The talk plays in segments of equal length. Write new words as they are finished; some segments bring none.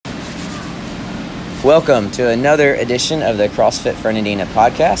Welcome to another edition of the CrossFit Fernandina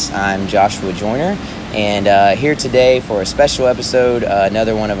podcast. I'm Joshua Joyner, and here today for a special episode,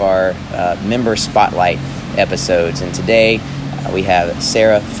 another one of our member spotlight episodes. And today we have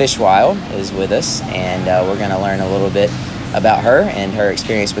Sarah Fishwild is with us, and we're going to learn a little bit about her and her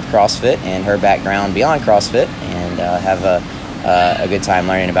experience with CrossFit and her background beyond CrossFit, and have a good time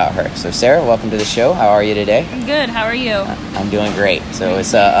learning about her. So Sarah, welcome to the show. How are you today? I'm good. How are you? I'm doing great. So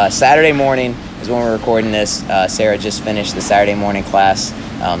it's a Saturday morning is when we're recording this. Sarah just finished the Saturday morning class,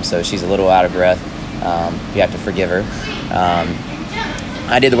 so she's a little out of breath. You have to forgive her.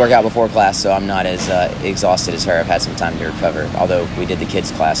 I did the workout before class, so I'm not as exhausted as her. I've had some time to recover, although we did the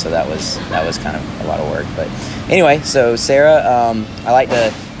kids class, so that was kind of a lot of work. But anyway, so Sarah, I like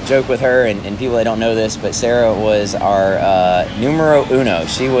to joke with her, and people that don't know this, but Sarah was our numero uno.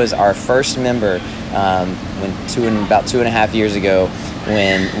 She was our first member about 2.5 years ago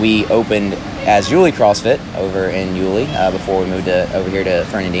when we opened as Yulee CrossFit over in Yulee before we moved over here to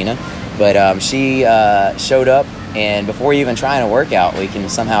Fernandina. But she showed up, and before even trying a workout, we can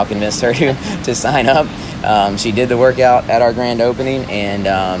somehow convince her to sign up. She did the workout at our grand opening,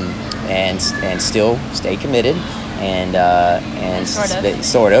 and still stayed committed. And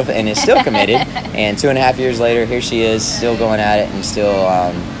sort of, and is still committed. And 2.5 years later, here she is, still going at it, and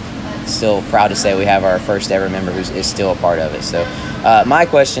still proud to say we have our first ever member who is still a part of it. So, my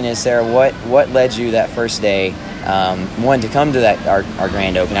question is, Sarah, what led you that first day, one, to come to that our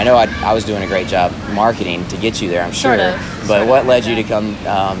grand opening? I know I was doing a great job marketing to get you there, I'm sure. But what led you to come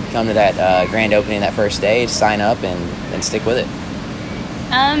to that grand opening that first day, sign up and stick with it?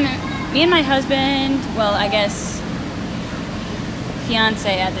 Me and my husband, well, I guess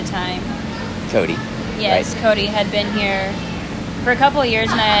fiance at the time, Cody. Yes, right? Cody had been here for a couple of years,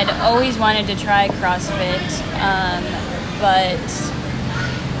 and I had always wanted to try CrossFit, but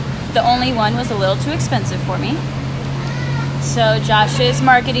the only one was a little too expensive for me. So Josh's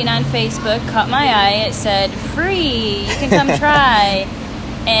marketing on Facebook caught my eye. It said, free, you can come try.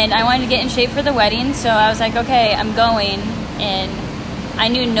 And I wanted to get in shape for the wedding, so I was like, okay, I'm going. And I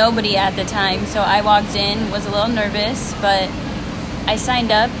knew nobody at the time, so I walked in, was a little nervous, but I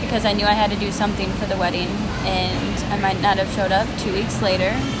signed up because I knew I had to do something for the wedding, and I might not have showed up 2 weeks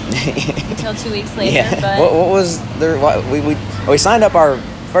later, until 2 weeks later. Yeah. But what was there? We signed up our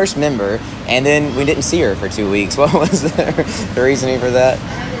first member, and then we didn't see her for 2 weeks. What was the reasoning for that?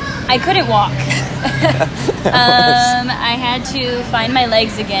 I couldn't walk. I had to find my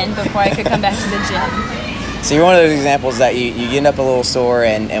legs again before I could come back to the gym. So you're one of those examples that you end up a little sore,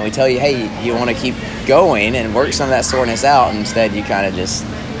 and we tell you, hey, you want to keep going and work some of that soreness out, and instead you kind of just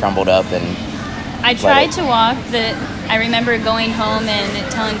crumbled up and I tried to walk. I remember going home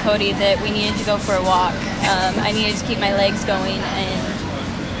and telling Cody that we needed to go for a walk. I needed to keep my legs going,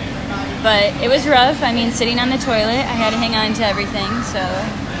 but it was rough. I mean, sitting on the toilet, I had to hang on to everything. So,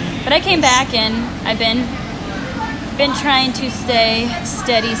 but I came back, and I've been trying to stay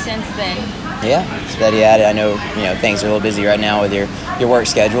steady since then. Yeah, steady at it. I know things are a little busy right now with your work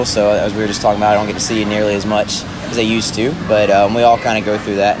schedule, so as we were just talking about, I don't get to see you nearly as much as I used to, but we all kind of go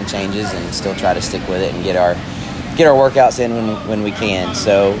through that and changes, and still try to stick with it and get our workouts in when we can.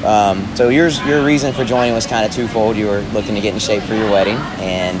 So your reason for joining was kind of twofold. You were looking to get in shape for your wedding,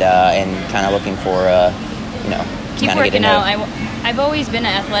 and kind of looking for keep working out. I've always been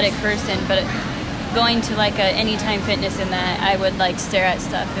an athletic person, but going to like a Anytime Fitness and that, I would like stare at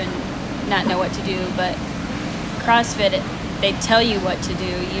stuff and not know what to do. But CrossFit, they tell you what to do.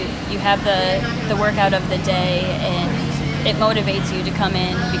 You have the workout of the day, and it motivates you to come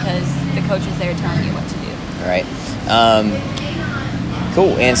in because the coach is there telling you what to do. All right.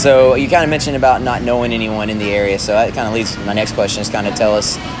 Cool. And so you kind of mentioned about not knowing anyone in the area, so that kind of leads to my next question, is kind of tell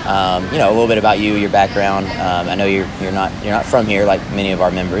us a little bit about you, your background. I know you're not from here like many of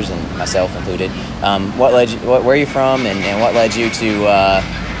our members, and myself included. Where are you from, and what led you to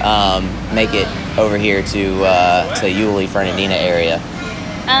make it over here to Yulee, Fernandina area?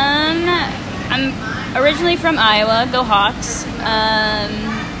 I'm originally from Iowa. Go Hawks.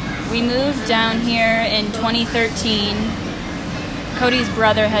 We moved down here in 2013. Cody's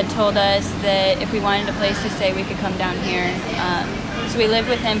brother had told us that if we wanted a place to stay, we could come down here. So we lived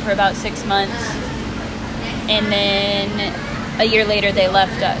with him for about 6 months, and then a year later they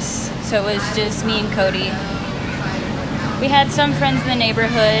left us. So it was just me and Cody. We had some friends in the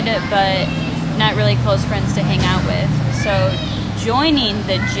neighborhood, but not really close friends to hang out with. So joining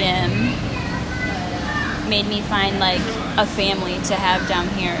the gym made me find like a family to have down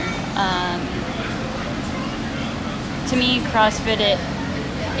here. To me, CrossFit, it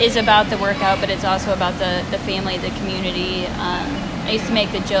is about the workout, but it's also about the family, the community. I used to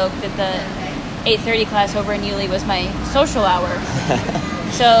make the joke that 8:30 class over in Yulee was my social hour.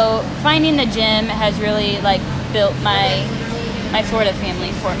 So finding the gym has really like built my Florida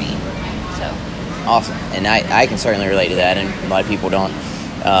family for me. So awesome, and I can certainly relate to that, and a lot of people don't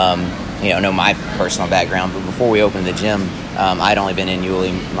know my personal background. But before we opened the gym, I'd only been in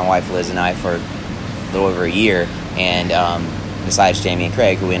Yulee, my wife Liz and I, for a little over a year, and besides Jamie and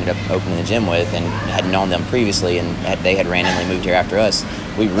Craig, who we ended up opening the gym with, and had known them previously, and they had randomly moved here after us,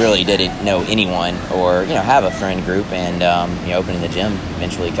 we really didn't know anyone or have a friend group, and opening the gym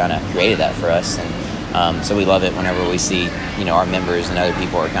eventually kind of created that for us, and so we love it whenever we see our members and other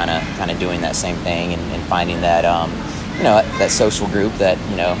people are kind of doing that same thing, and finding that that social group, that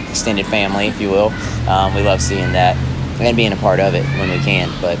extended family, if you will. We love seeing that and being a part of it when we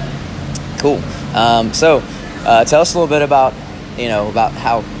can. But cool. So tell us a little bit about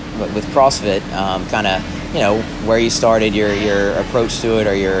how with CrossFit, kind of where you started, your approach to it,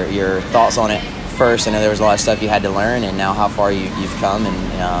 or your thoughts on it first. I know there was a lot of stuff you had to learn, and now how far you've come, and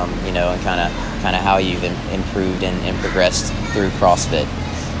and kind of how you've improved and progressed through CrossFit.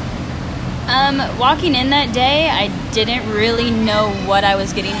 Walking in that day, I didn't really know what I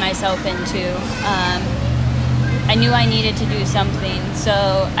was getting myself into. I knew I needed to do something,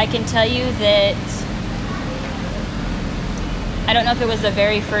 so I can tell you that I don't know if it was the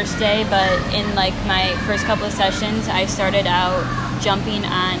very first day, but in like my first couple of sessions, I started out jumping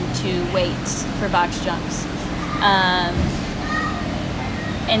onto weights for box jumps.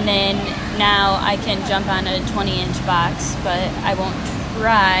 And then now I can jump on a 20-inch box, but I won't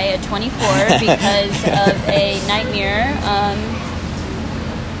try a 24 because of a nightmare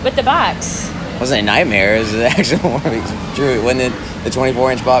with the box. It wasn't a nightmare, it was an actual true. Wasn't it the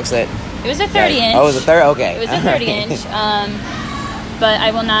 24-inch box that... It was a 30-inch. Oh, it was a 30? Okay. It was a 30-inch. But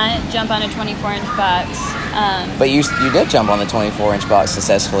I will not jump on a 24-inch box. But you did jump on the 24-inch box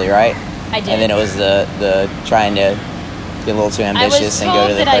successfully, right? I did. And then it was the trying to get a little too ambitious and go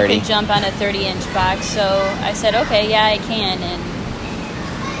to the 30. I was told that I could jump on a 30-inch box, so I said, okay, yeah, I can, and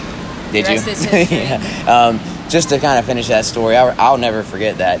did the rest is history. Yeah. Just to kind of finish that story, I'll never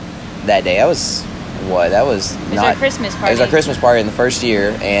forget that day. That was our Christmas party. It was our Christmas party in the first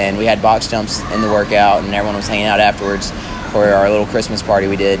year, and we had box jumps in the workout, and everyone was hanging out afterwards for our little Christmas party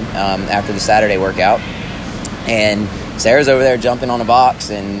we did after the Saturday workout. And Sarah's over there jumping on a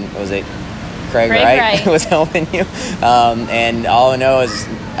box, and was it Craig Wright was helping you? And all I know is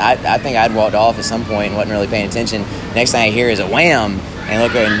I think I'd walked off at some point and wasn't really paying attention. Next thing I hear is a wham, and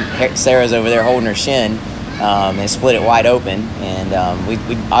look, and Sarah's over there holding her shin and split it wide open. And we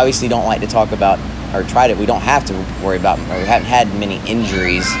obviously don't like to talk about, or we don't have to worry about, or we haven't had many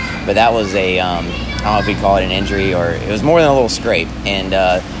injuries, but that was I don't know if we'd call it an injury, or it was more than a little scrape. And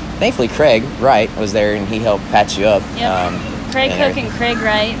thankfully Craig Wright was there, and he helped patch you up. Yep. Craig Cook and Craig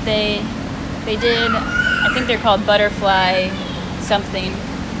Wright, they did, I think they're called butterfly something.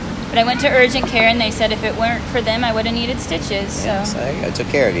 But I went to urgent care, and they said if it weren't for them, I would have needed stitches. Yeah, so I took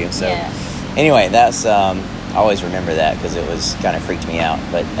care of you. So yeah. Anyway, that's I always remember that because it was kind of freaked me out.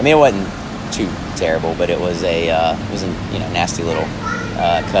 But I mean, it wasn't too terrible, but it was a nasty little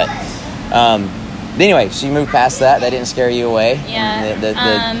cut. But anyway, so you moved past that. That didn't scare you away. Yeah.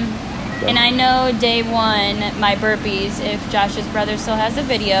 And I know day one, my burpees, if Josh's brother still has a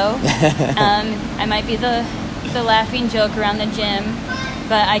video, I might be the laughing joke around the gym,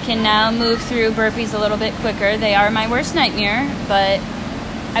 but I can now move through burpees a little bit quicker. They are my worst nightmare, but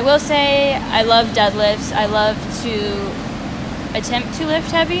I will say I love deadlifts. I love to attempt to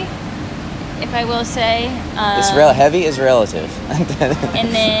lift heavy, if I will say. Heavy is relative.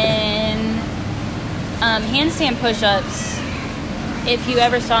 And then handstand push-ups. If you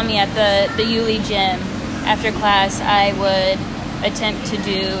ever saw me at the Yulee gym, after class, I would attempt to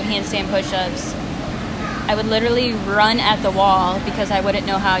do handstand push-ups. I would literally run at the wall because I wouldn't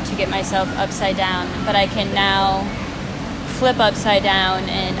know how to get myself upside down, but I can now flip upside down,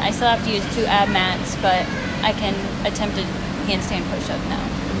 and I still have to use 2 ab mats, but I can attempt a handstand push-up now.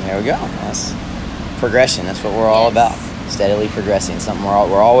 There we go. That's progression. That's what we're all about. Steadily progressing. Something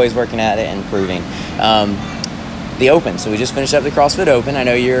we're always working at it and improving. The Open. So we just finished up the CrossFit Open. I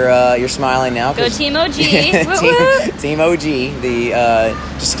know you're smiling now. Go Team OG. Team OG.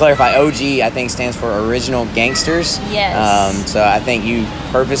 Just to clarify, OG I think stands for Original Gangsters. Yes. So I think you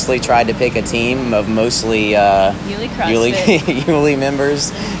purposely tried to pick a team of mostly Yulee CrossFit. Yulee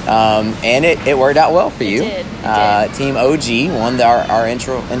members, and it worked out well for you. It did. Team OG won our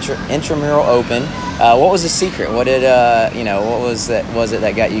intramural Open. What was the secret? What did what was it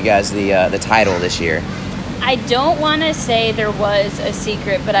that got you guys the title this year? I don't want to say there was a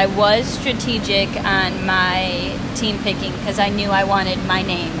secret, but I was strategic on my team picking because I knew I wanted my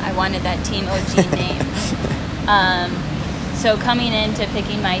name. I wanted that Team OG name. So coming into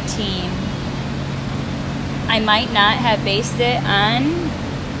picking my team, I might not have based it on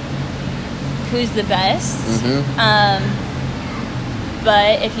who's the best.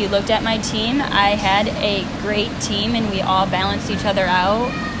 But if you looked at my team, I had a great team and we all balanced each other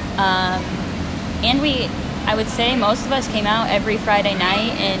out. And I would say most of us came out every Friday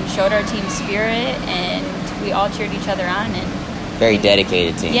night and showed our team spirit, and we all cheered each other on. And very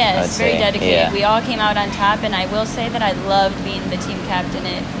dedicated team. Yes, very dedicated. Yeah. We all came out on top, and I will say that I loved being the team captain.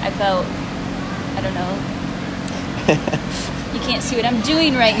 I felt, I don't know. You can't see what I'm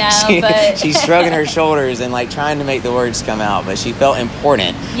doing right now, but she's shrugging her shoulders and like trying to make the words come out, but she felt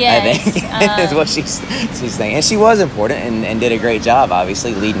important. Yes, I think is what she's saying, and she was important and did a great job,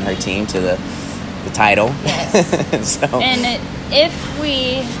 obviously leading her team to the title. Yes. So. And if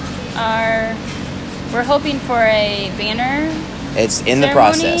we're hoping for a banner. It's in ceremony. The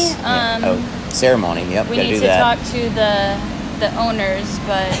process. Ceremony. Yep. We need to talk to the owners,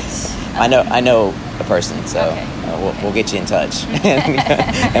 but I know a person, so okay. We'll get you in touch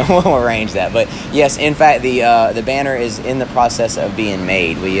and we'll arrange that. But yes, in fact, the banner is in the process of being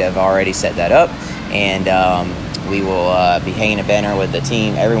made. We have already set that up, and we will be hanging a banner with the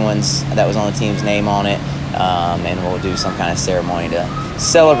team, everyone's that was on the team's name on it, and we'll do some kind of ceremony to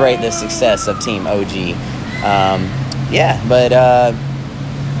celebrate the success of Team OG.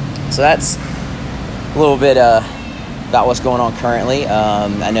 So that's a little bit about what's going on currently.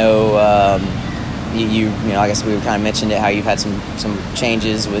 I know you know, I guess we kind of mentioned it, how you've had some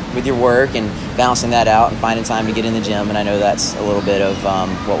changes with your work and balancing that out and finding time to get in the gym, and I know that's a little bit of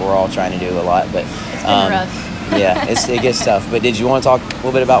what we're all trying to do a lot, but it's been rough. Yeah, it gets tough. But did you want to talk a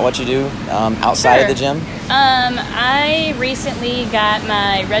little bit about what you do outside of the gym? I recently got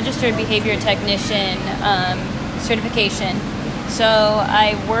my registered behavior technician certification. So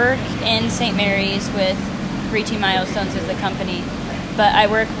I work in St. Mary's with Reaching Milestones as a company, but I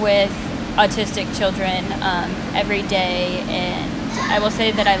work with autistic children every day, and I will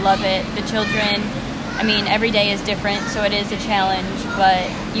say that I love it. The children, I mean, every day is different, so it is a challenge, but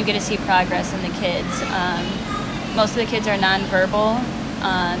you get to see progress in the kids. Most of the kids are nonverbal,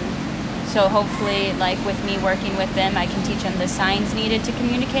 so hopefully, like with me working with them, I can teach them the signs needed to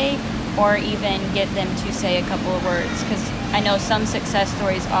communicate, or even get them to say a couple of words, because I know some success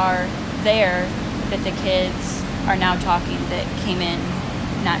stories are there that the kids are now talking that came in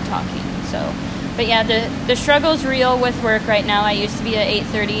not talking. So, but yeah, the struggle's real with work right now. I used to be at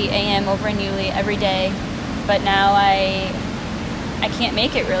 8:30 a.m. over in Yulee every day, but now I can't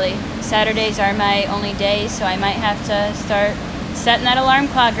make it really. Saturdays are my only days, so I might have to start setting that alarm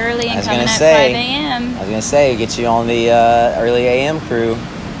clock early and coming at 5 a.m. I was going to say, get you on the early a.m. crew,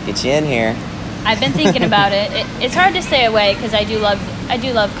 get you in here. I've been thinking about it. It's hard to stay away because I do love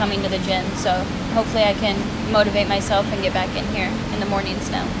coming to the gym, so hopefully I can motivate myself and get back in here in the mornings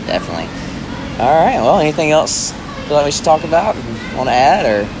now. Definitely. All right, well, anything else you feel like we should talk about, want to add,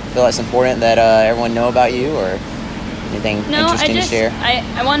 or feel like it's important that everyone know about you, or anything interesting to share?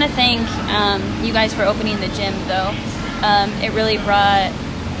 I want to thank you guys for opening the gym, though. It really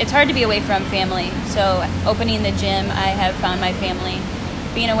it's hard to be away from family, so opening the gym, I have found my family.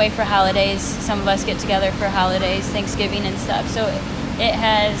 Being away for holidays, some of us get together for holidays, Thanksgiving and stuff, so it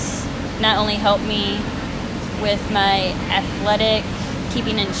has not only helped me with my athletic,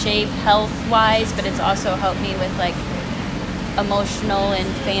 keeping in shape health-wise, but it's also helped me with like emotional and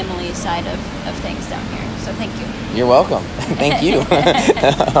family side of things down here. So thank you. You're welcome. Thank you.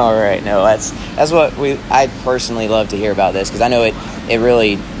 All right. No, that's what I personally love to hear about this, because I know it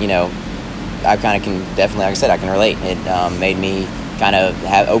really, you know, I kind of can definitely, like I said, I can relate. It made me kind of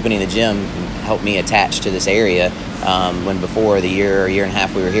opening the gym helped me attach to this area. When before the year and a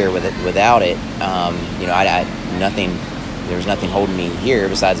half we were here without it, you know, I nothing. There was nothing holding me here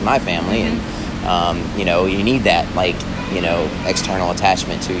besides my family, and you know, you need that, like, you know, external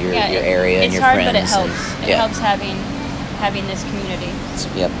attachment to your area and your friends. It's hard, but it helps. It helps having this community.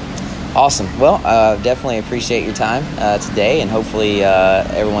 Yep. Awesome. Well, definitely appreciate your time today, and hopefully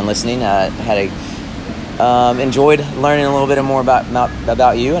everyone listening enjoyed learning a little bit more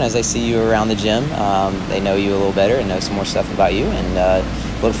about you, and as they see you around the gym, they know you a little better and know some more stuff about you, and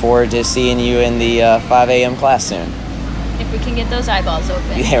look forward to seeing you in the 5 a.m. class soon. If we can get those eyeballs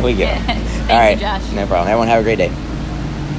open. There we go. Thank All right. you, Josh. No problem. Everyone have a great day.